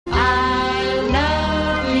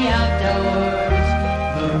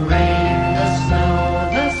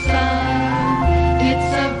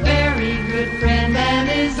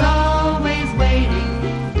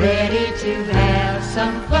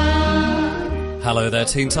Hello there,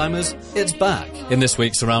 Teen Timers. It's back. In this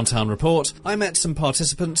week's Around Town report, I met some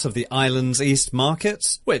participants of the Islands East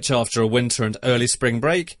Markets, which after a winter and early spring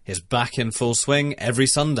break is back in full swing every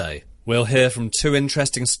Sunday. We'll hear from two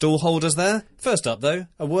interesting stall holders there. First up, though,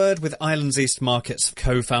 a word with Islands East Markets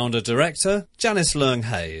co-founder-director, Janice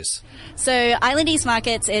Leung-Hayes. So Island East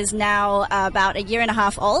Markets is now about a year and a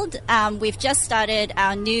half old. We've just started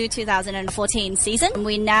our new 2014 season.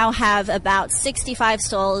 We now have about 65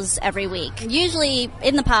 stalls every week. Usually,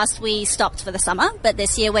 in the past, we stopped for the summer, but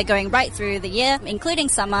this year we're going right through the year, including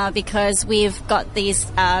summer, because we've got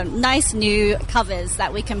these nice new covers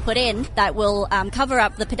that we can put in that will cover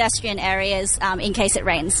up the pedestrian areas in case it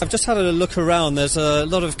rains. I've just had a look around. There's a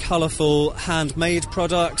lot of colourful handmade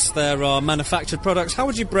products. There are manufactured products. How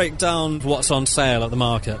would you break down what's on sale at the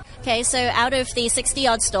market? Okay, so out of the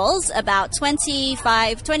 60-odd stalls, about 20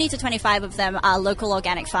 to 25 of them are local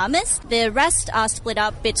organic farmers. The rest are split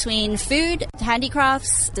up between food,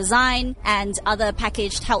 handicrafts, design, and other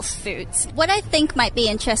packaged health foods. What I think might be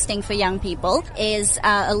interesting for young people is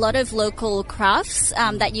a lot of local crafts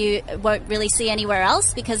that you won't really see anywhere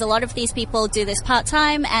else, because a lot of these people do this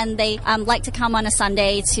part-time and they like to come on a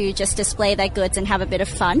Sunday to just display their goods and have a bit of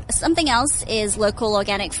fun. Something else is local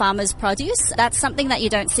organic farmers' produce. That's something that you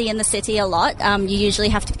don't see in the city a lot. You usually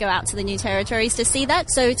have to go out to the new territories to see that.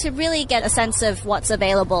 So to really get a sense of what's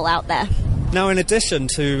available out there. Now, in addition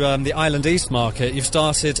to the Island East Market, you've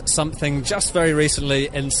started something just very recently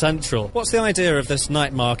in Central. What's the idea of this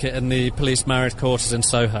night market in the police married quarters in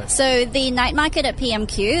Soho? So the night market at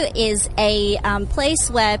PMQ is a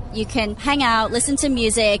place where you can hang out, listen to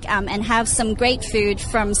music, and have some great food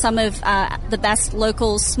from some of the best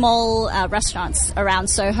local small restaurants around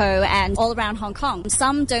Soho and all around Hong Kong.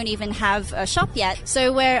 Some don't even have a shop yet.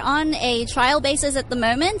 So we're on a trial basis at the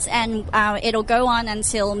moment, and it'll go on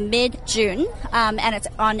until mid-June. And it's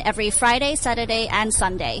on every Friday, Saturday and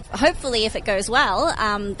Sunday. Hopefully, if it goes well,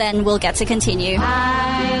 then we'll get to continue.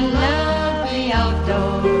 I love the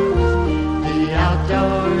outdoors. The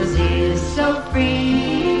outdoors is so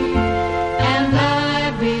free. And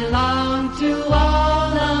I belong to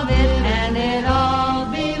all of it, and it all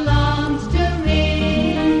belongs to me.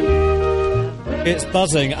 It's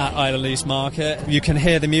buzzing at Island East Market. You can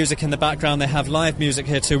hear the music in the background. They have live music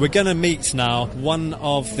here too. We're going to meet now one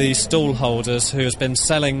of the stall holders who has been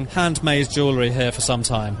selling handmade jewellery here for some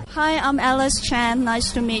time. Hi, I'm Alice Chan.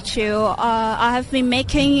 Nice to meet you. I have been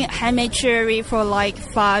making handmade jewellery for like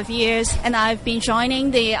 5 years, and I've been joining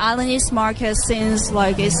the Island East Market since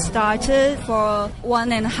it started for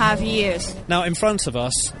 1.5 years. Now, in front of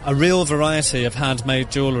us, a real variety of handmade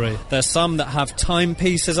jewellery. There's some that have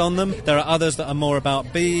timepieces on them. There are others that are more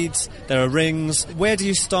about beads. There are rings. Where do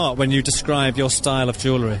you start when you describe your style of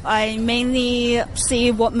jewellery? I mainly see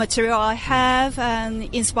what material I have and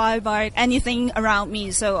inspired by anything around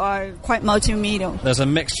me, so I'm quite multimedia. There's a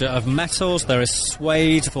mixture of metals. There is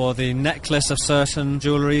suede for the necklace of certain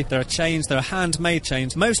jewellery. There are chains. There are handmade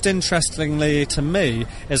chains. Most interestingly to me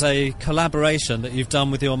is a collaboration that you've done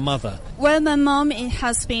with your mother. Well, my mom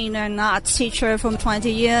has been an art teacher for 20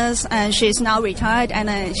 years, and she's now retired,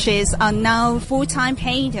 and she's now full-time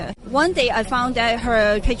painter. One day I found that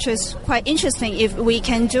her pictures quite interesting. If we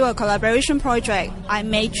can do a collaboration project, I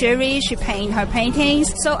made jewelry, she painted her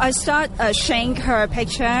paintings. So I start shrink her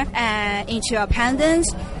picture into a pendant,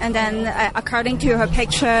 and then according to her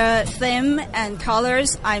picture theme and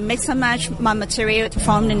colors, I mix and match my material to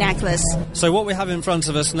form the necklace. So what we have in front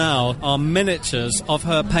of us now are miniatures of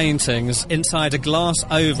her paintings inside a glass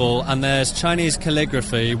oval, and there's Chinese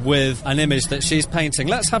calligraphy with an image that she's painting.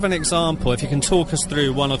 Let's have an example, if you can talk us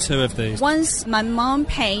through one or two of these. Once my mom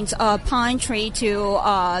painted a pine tree to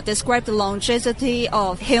describe the longevity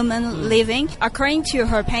of human living. According to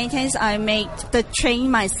her paintings, I made the tree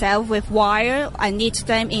myself with wire. I knit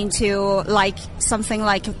them into something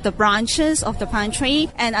like the branches of the pine tree,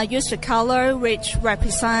 and I used the color which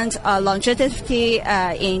represents longevity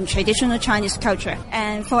in traditional Chinese culture.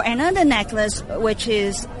 And for another necklace, which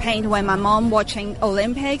is painted when my mom watching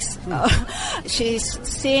Olympics, she's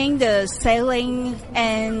seeing the sailing,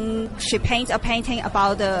 and she paints a painting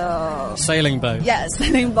about the sailing boat. Yes,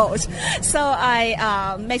 sailing boat. So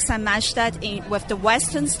I mix and match that with the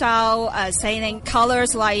Western style sailing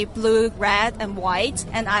colors like blue, red, and white.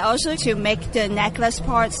 And I also to make the necklace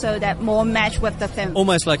part so that more match with the theme.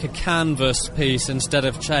 Almost like a canvas piece instead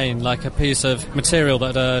of chain, like a piece of material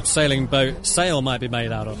that a sailing boat sail might be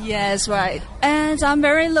made out of. Yes, right. And I'm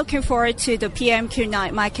very looking forward to the PMQ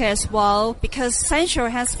night market as well, because Central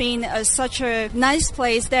has been such a nice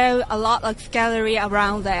place. There are a lot of gallery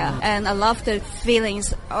around there, and I love the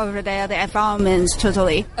feelings over there, the environment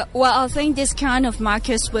totally. Well, I think this kind of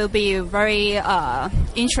markets will be very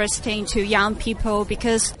interesting to young people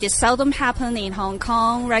because they seldom happen in Hong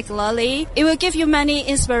Kong regularly. It will give you many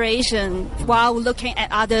inspiration while looking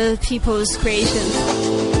at other people's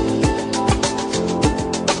creations.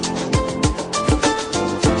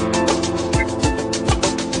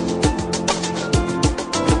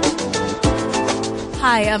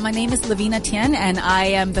 Hi, my name is Lavina Tien, and I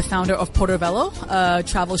am the founder of Portobello, a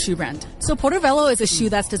travel shoe brand. So Portobello is a shoe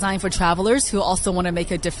that's designed for travelers who also want to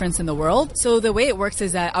make a difference in the world. So the way it works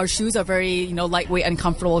is that our shoes are very, lightweight and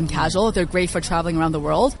comfortable and casual. They're great for traveling around the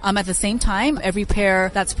world. At the same time, every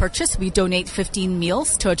pair that's purchased, we donate 15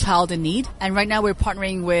 meals to a child in need. And right now we're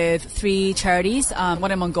partnering with 3 charities,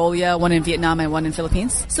 one in Mongolia, one in Vietnam, and one in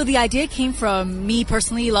Philippines. So the idea came from me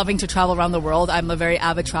personally loving to travel around the world. I'm a very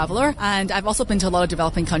avid traveler, and I've also been to a lot of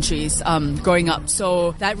developing countries growing up.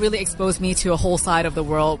 So that really exposed me to a whole side of the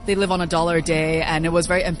world. They live on $1 a day, and it was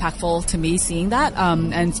very impactful to me seeing that.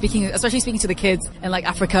 And especially speaking to the kids in like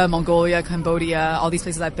Africa, Mongolia, Cambodia, all these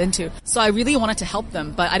places I've been to. So I really wanted to help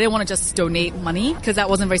them, but I didn't want to just donate money because that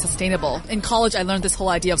wasn't very sustainable. In college, I learned this whole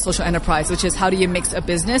idea of social enterprise, which is how do you mix a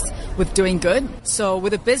business with doing good? So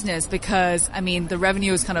with a business, because the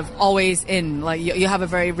revenue is kind of always in, like you have a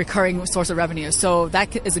very recurring source of revenue. So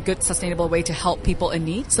that is a good sustainable way to help people in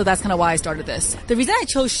need. So that's kind of why I started this. The reason I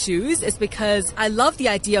chose shoes is because I love the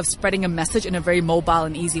idea of spreading a message in a very mobile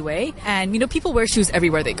and easy way. And, people wear shoes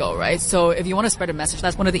everywhere they go, right? So if you want to spread a message,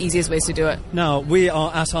 that's one of the easiest ways to do it. Now, we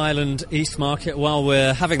are at Island East Market while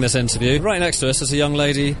we're having this interview. Right next to us is a young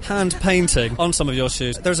lady hand painting on some of your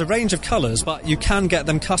shoes. There's a range of colours, but you can get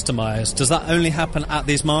them customised. Does that only happen at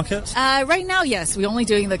these markets? Right now, yes. We're only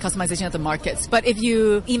doing the customization at the markets. But if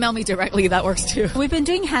you email me directly, that works too. We've been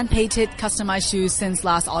doing hand-painted, customized shoes since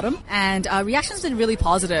last autumn, and reaction's been really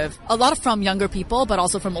positive. A lot from younger people, but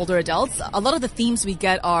also from older adults. A lot of the themes we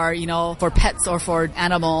get are, for pets or for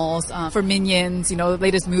animals, for Minions, the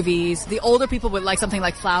latest movies. The older people would like something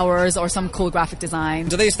like flowers or some cool graphic design.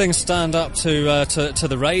 Do these things stand up to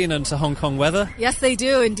the rain and to Hong Kong weather? Yes, they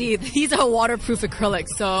do indeed. These are waterproof acrylics,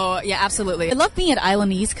 so yeah, absolutely. I love being at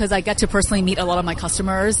Island East because I get to personally meet a lot of my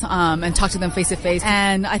customers and talk to them face to face.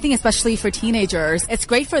 And I think especially for teenagers, it's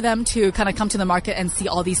great for them to kind of come to the market and see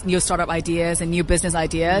all these new startup ideas and new business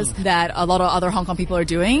ideas that a lot of other Hong Kong people are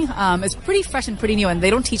doing. It's pretty fresh and pretty new, and they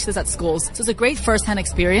don't teach this at schools. So it's a great first-hand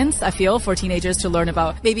experience, I feel, for teenagers to learn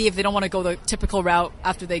about. Maybe if they don't want to go the typical route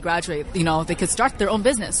after they graduate, they could start their own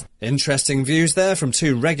business. Interesting views there from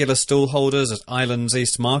 2 regular stall holders at Islands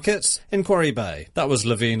East Markets in Quarry Bay. That was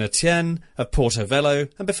Lavina Tien of Portobello,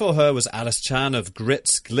 and before her was Alice Chan of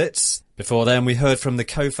Grits Glitz. Before then, we heard from the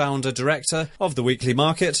co-founder director of the weekly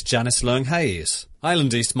market, Janice Leung Hayes.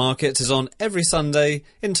 Island East Market is on every Sunday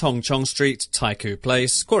in Tong Chong Street, Taikoo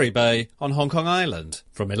Place, Quarry Bay on Hong Kong Island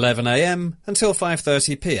from 11 a.m. until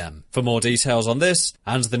 5:30 p.m. For more details on this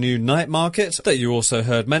and the new night market that you also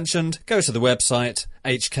heard mentioned, go to the website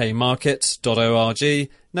hkmarkets.org.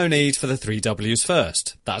 No need for the 3 W's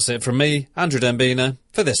first. That's it from me, Andrew Dembina,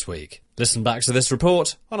 for this week. Listen back to this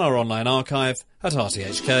report on our online archive at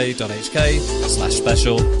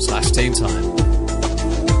rthk.hk/special/teentime.